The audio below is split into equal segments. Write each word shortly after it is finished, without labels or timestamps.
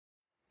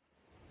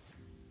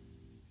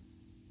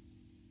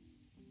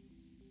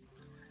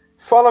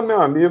Fala,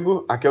 meu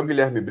amigo, aqui é o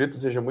Guilherme Brito,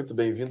 seja muito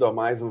bem-vindo a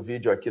mais um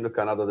vídeo aqui no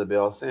canal da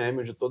DBOCM,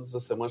 onde todas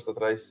as semanas eu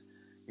traz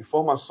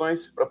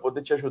informações para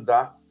poder te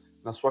ajudar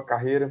na sua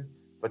carreira,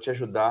 para te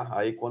ajudar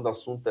aí quando o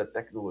assunto é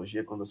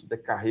tecnologia, quando o assunto é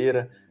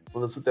carreira,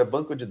 quando o assunto é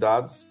banco de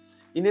dados.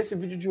 E nesse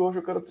vídeo de hoje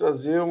eu quero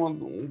trazer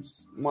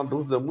uma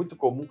dúvida muito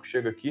comum que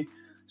chega aqui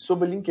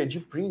sobre o LinkedIn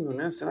Premium,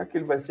 né? Será que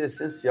ele vai ser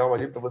essencial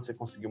ali para você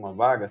conseguir uma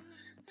vaga?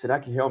 Será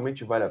que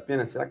realmente vale a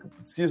pena? Será que eu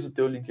preciso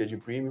ter o LinkedIn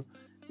Premium?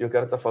 E eu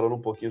quero estar falando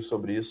um pouquinho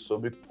sobre isso,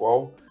 sobre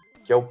qual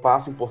que é o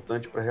passo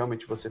importante para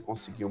realmente você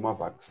conseguir uma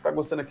vaga. Se está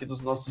gostando aqui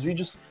dos nossos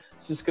vídeos,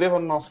 se inscreva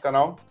no nosso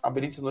canal,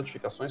 habilite as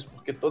notificações,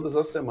 porque todas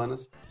as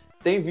semanas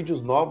tem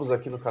vídeos novos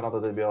aqui no canal da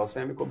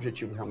DBOCM com o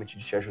objetivo realmente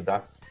de te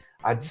ajudar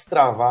a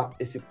destravar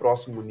esse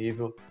próximo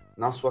nível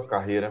na sua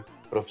carreira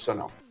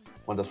profissional,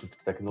 quando é assunto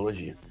de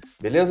tecnologia.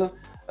 Beleza?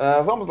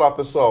 Vamos lá,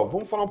 pessoal.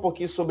 Vamos falar um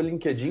pouquinho sobre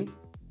LinkedIn.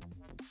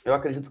 Eu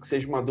acredito que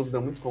seja uma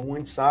dúvida muito comum. A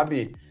gente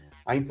sabe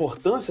a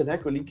importância, né,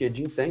 que o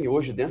LinkedIn tem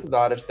hoje dentro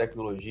da área de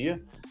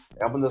tecnologia.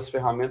 É uma das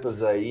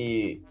ferramentas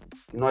aí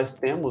que nós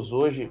temos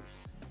hoje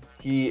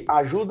que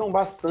ajudam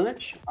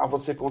bastante a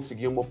você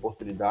conseguir uma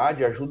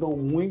oportunidade, ajudam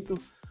muito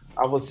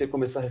a você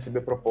começar a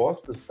receber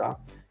propostas, tá?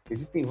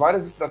 Existem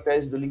várias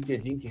estratégias do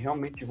LinkedIn que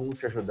realmente vão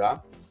te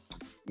ajudar.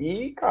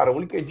 E, cara, o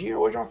LinkedIn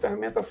hoje é uma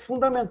ferramenta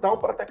fundamental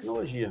para a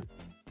tecnologia.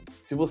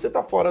 Se você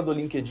está fora do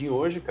LinkedIn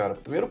hoje, cara, o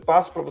primeiro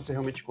passo para você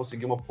realmente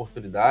conseguir uma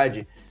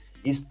oportunidade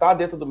e estar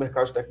dentro do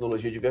mercado de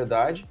tecnologia de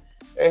verdade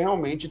é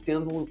realmente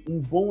tendo um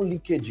bom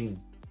LinkedIn,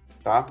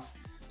 tá?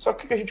 Só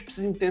que o que a gente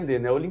precisa entender,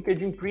 né? O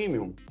LinkedIn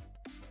Premium,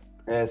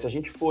 se a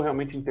gente for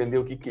realmente entender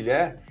o que ele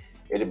é,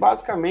 ele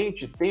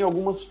basicamente tem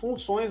algumas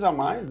funções a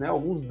mais, né?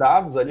 Alguns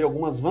dados ali,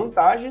 algumas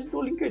vantagens do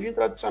LinkedIn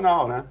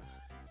tradicional, né?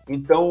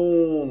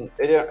 Então,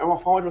 ele é uma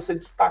forma de você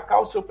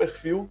destacar o seu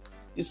perfil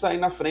e sair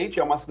na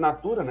frente, é uma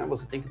assinatura, né?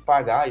 Você tem que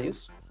pagar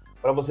isso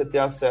para você ter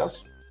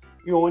acesso,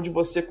 e onde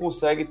você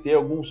consegue ter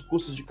alguns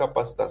cursos de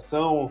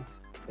capacitação,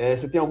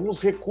 você tem alguns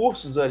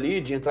recursos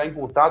ali de entrar em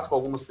contato com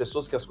algumas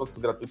pessoas que as contas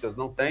gratuitas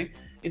não têm,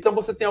 então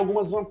você tem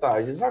algumas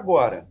vantagens.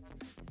 Agora,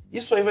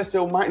 isso aí vai ser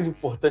o mais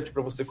importante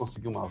para você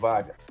conseguir uma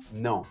vaga?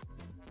 Não.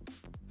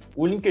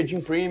 O LinkedIn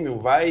Premium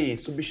vai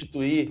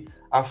substituir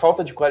a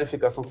falta de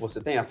qualificação que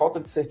você tem, a falta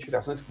de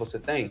certificações que você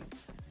tem,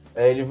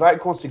 ele vai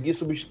conseguir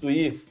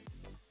substituir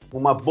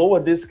uma boa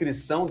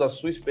descrição da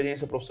sua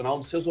experiência profissional,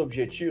 dos seus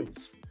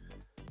objetivos,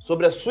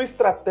 sobre a sua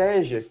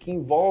estratégia que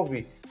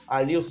envolve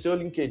ali o seu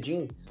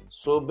LinkedIn,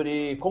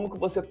 sobre como que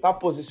você está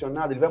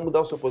posicionado, ele vai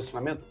mudar o seu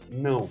posicionamento?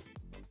 Não,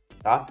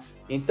 tá?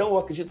 Então, eu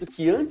acredito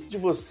que antes de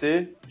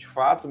você, de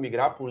fato,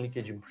 migrar para um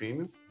LinkedIn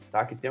Premium,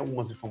 tá? Que tem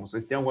algumas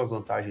informações, tem algumas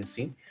vantagens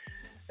sim,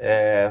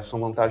 são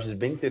vantagens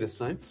bem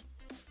interessantes,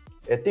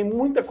 tem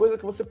muita coisa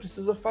que você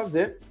precisa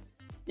fazer,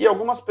 e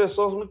algumas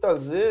pessoas,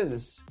 muitas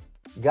vezes,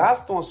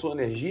 gastam a sua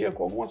energia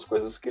com algumas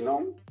coisas que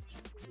não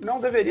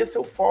deveria ser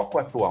o foco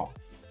atual.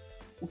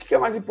 O que é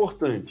mais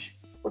importante?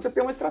 Você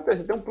tem uma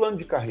estratégia, você tem um plano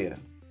de carreira.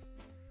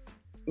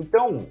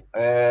 Então,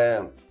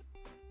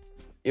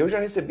 eu já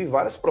recebi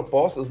várias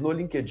propostas no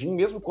LinkedIn,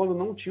 mesmo quando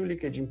não tinha o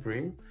LinkedIn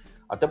Premium,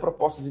 até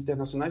propostas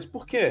internacionais.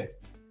 Por quê?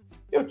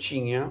 Eu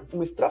tinha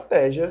uma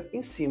estratégia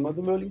em cima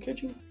do meu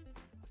LinkedIn.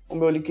 O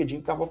meu LinkedIn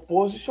estava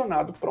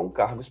posicionado para um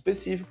cargo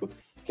específico,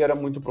 que era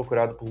muito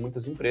procurado por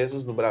muitas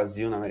empresas no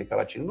Brasil, na América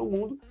Latina e no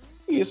mundo,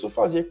 e isso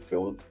fazia com que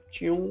eu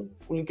tinha um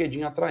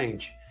LinkedIn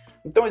atraente.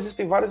 Então,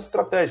 existem várias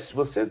estratégias. Se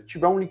você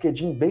tiver um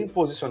LinkedIn bem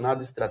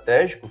posicionado e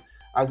estratégico,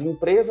 as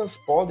empresas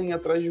podem ir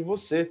atrás de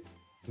você,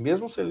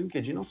 mesmo seu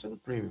LinkedIn não sendo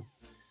premium.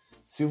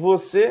 Se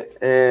você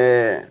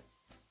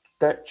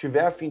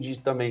tiver a fim de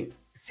também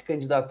se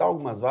candidatar a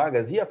algumas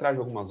vagas, ir atrás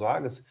de algumas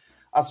vagas,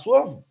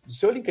 o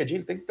seu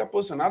LinkedIn tem que estar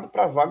posicionado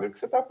para a vaga que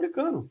você está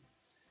aplicando.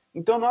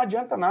 Então, não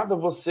adianta nada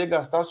você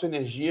gastar a sua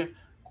energia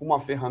com uma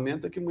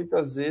ferramenta que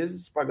muitas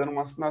vezes, pagando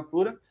uma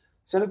assinatura,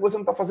 sendo que você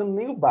não está fazendo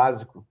nem o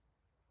básico.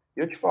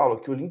 Eu te falo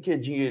que o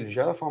LinkedIn, ele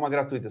já da forma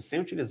gratuita, sem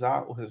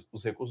utilizar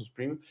os recursos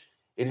premium,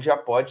 ele já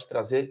pode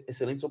trazer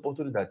excelentes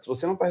oportunidades. Se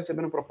você não está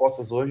recebendo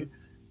propostas hoje,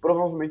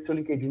 provavelmente o seu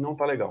LinkedIn não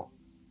está legal.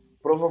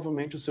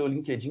 Provavelmente o seu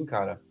LinkedIn,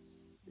 cara,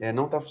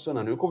 não está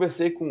funcionando. Eu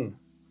conversei com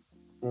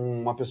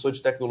uma pessoa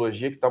de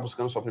tecnologia que está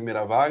buscando sua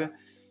primeira vaga,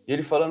 e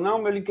ele falou,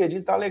 não, meu LinkedIn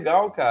está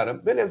legal, cara.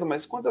 Beleza,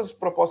 mas quantas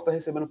propostas está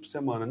recebendo por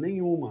semana?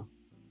 Nenhuma.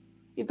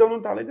 Então não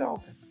está legal,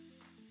 cara.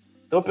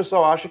 Então o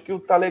pessoal acha que o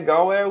tá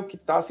legal é o que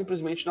está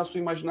simplesmente na sua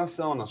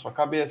imaginação, na sua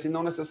cabeça, e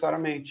não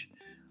necessariamente.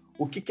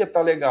 O que é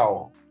tá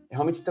legal? É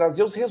realmente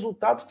trazer os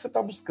resultados que você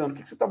está buscando. O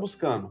que você está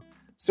buscando?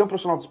 Ser um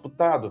profissional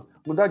disputado?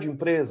 Mudar de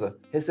empresa?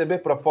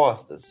 Receber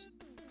propostas?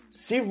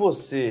 Se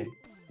você,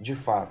 de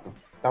fato,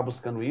 está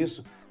buscando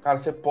isso, cara,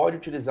 você pode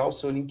utilizar o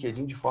seu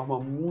LinkedIn de forma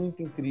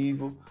muito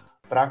incrível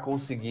para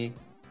conseguir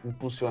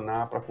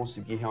impulsionar, para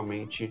conseguir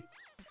realmente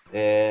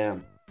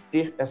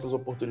ter essas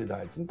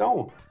oportunidades.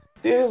 Então,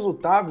 ter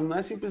resultado não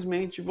é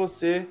simplesmente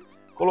você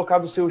colocar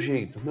do seu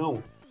jeito,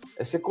 não.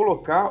 É você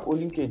colocar o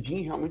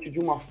LinkedIn realmente de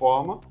uma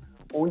forma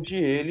onde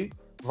ele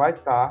vai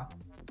estar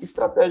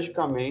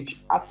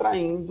estrategicamente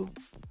atraindo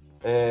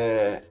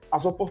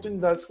as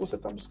oportunidades que você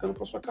está buscando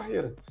para sua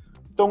carreira.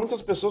 Então,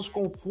 muitas pessoas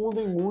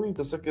confundem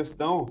muito essa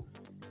questão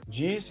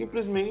de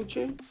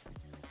simplesmente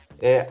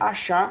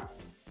achar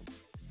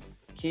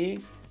que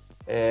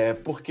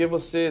porque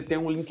você tem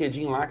um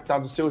LinkedIn lá que está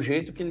do seu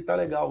jeito que ele está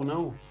legal.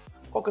 Não.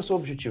 Qual que é o seu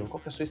objetivo? Qual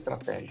que é a sua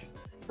estratégia?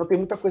 Então, tem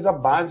muita coisa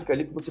básica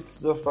ali que você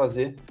precisa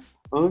fazer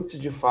antes,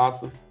 de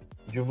fato,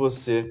 de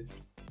você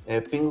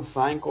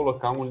pensar em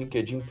colocar um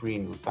LinkedIn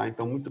Premium, tá?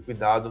 Então, muito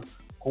cuidado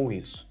com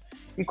isso.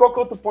 E qual que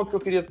é outro ponto que eu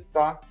queria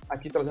estar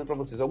aqui trazendo para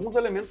vocês? Alguns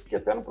elementos que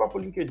até no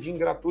próprio LinkedIn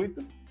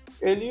gratuito,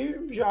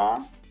 ele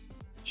já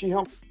te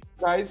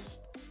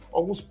traz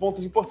alguns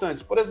pontos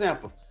importantes. Por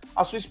exemplo,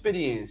 a sua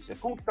experiência.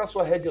 Como que está a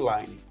sua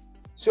headline?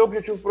 Seu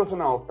objetivo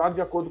profissional está de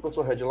acordo com a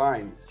sua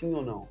headline? Sim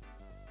ou não?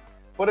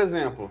 Por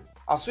exemplo,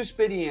 a sua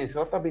experiência,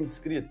 ela está bem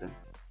descrita?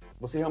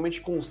 Você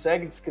realmente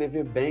consegue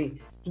descrever bem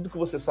tudo que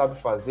você sabe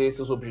fazer,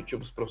 seus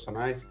objetivos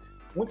profissionais?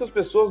 Muitas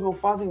pessoas não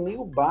fazem nem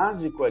o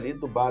básico ali,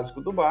 do básico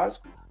do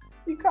básico,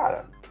 e,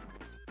 cara,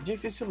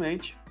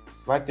 dificilmente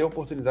vai ter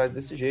oportunidade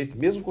desse jeito,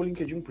 mesmo com o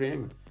LinkedIn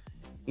Premium.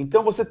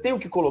 Então, você tem o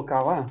que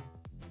colocar lá?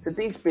 Você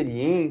tem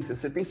experiência,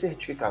 você tem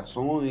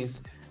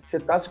certificações, você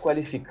está se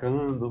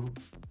qualificando.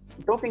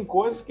 Então, tem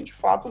coisas que, de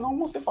fato, não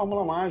vão ser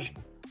fórmula mágica,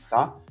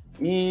 tá?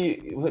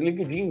 E o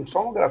LinkedIn,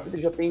 só no gratuito,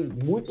 ele já tem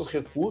muitos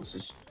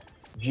recursos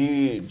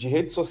de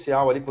rede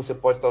social ali que você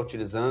pode estar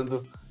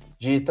utilizando,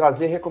 de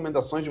trazer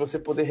recomendações, de você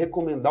poder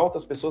recomendar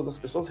outras pessoas, das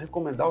pessoas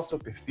recomendar o seu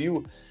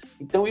perfil.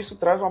 Então, isso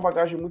traz uma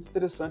bagagem muito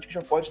interessante que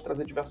já pode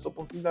trazer diversas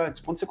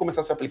oportunidades. Quando você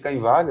começar a se aplicar em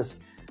vagas,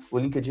 o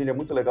LinkedIn é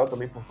muito legal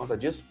também por conta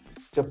disso,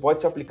 você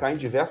pode se aplicar em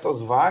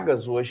diversas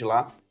vagas hoje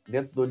lá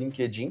dentro do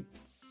LinkedIn,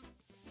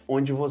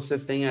 onde você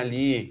tem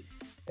ali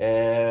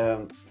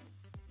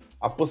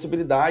a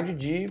possibilidade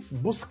de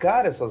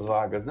buscar essas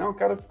vagas, né? Eu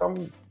quero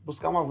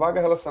buscar uma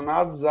vaga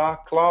relacionada a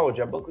cloud,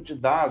 a banco de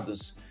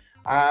dados,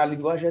 a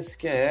linguagem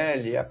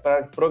SQL,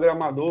 para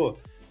programador.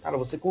 Cara,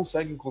 você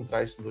consegue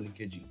encontrar isso no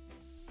LinkedIn.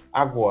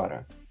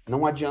 Agora,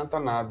 não adianta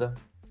nada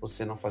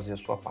você não fazer a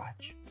sua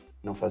parte,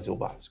 não fazer o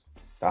básico,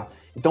 tá?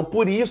 Então,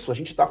 por isso, a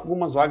gente está com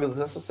algumas vagas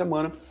essa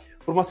semana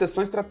para uma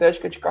sessão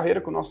estratégica de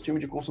carreira com o nosso time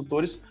de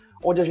consultores,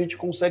 onde a gente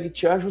consegue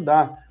te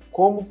ajudar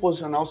como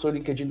posicionar o seu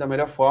LinkedIn da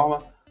melhor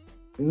forma,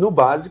 no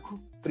básico,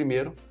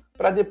 primeiro,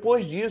 para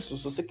depois disso,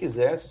 se você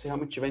quiser, se você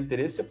realmente tiver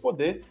interesse, você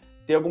poder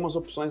ter algumas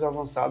opções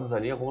avançadas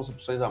ali, algumas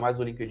opções a mais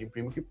do LinkedIn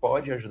Premium que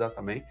pode ajudar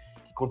também,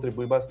 que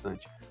contribui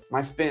bastante.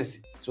 Mas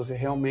pense, se você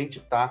realmente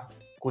está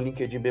com o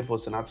LinkedIn bem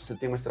posicionado, se você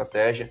tem uma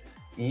estratégia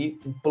e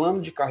um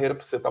plano de carreira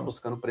que você está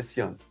buscando para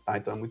esse ano, tá?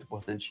 Então é muito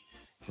importante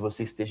que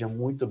você esteja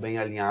muito bem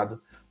alinhado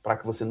para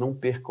que você não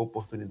perca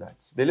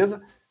oportunidades, beleza?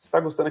 Se está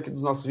gostando aqui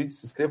dos nossos vídeos,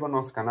 se inscreva no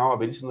nosso canal,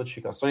 habilite as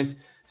notificações,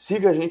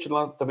 siga a gente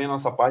lá também na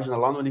nossa página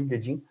lá no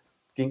LinkedIn,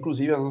 que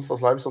inclusive as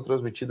nossas lives são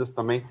transmitidas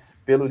também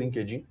pelo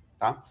LinkedIn,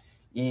 tá?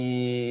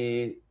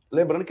 E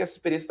lembrando que essa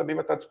experiência também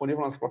vai estar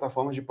disponível nas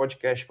plataformas de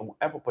podcast, como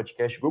Apple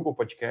Podcast, Google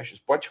Podcast,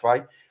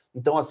 Spotify.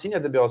 Então assine a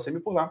DBOCM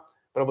por lá,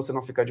 para você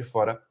não ficar de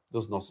fora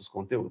dos nossos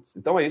conteúdos.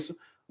 Então é isso.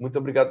 Muito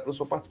obrigado pela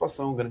sua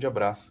participação, um grande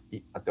abraço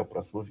e até o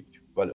próximo vídeo.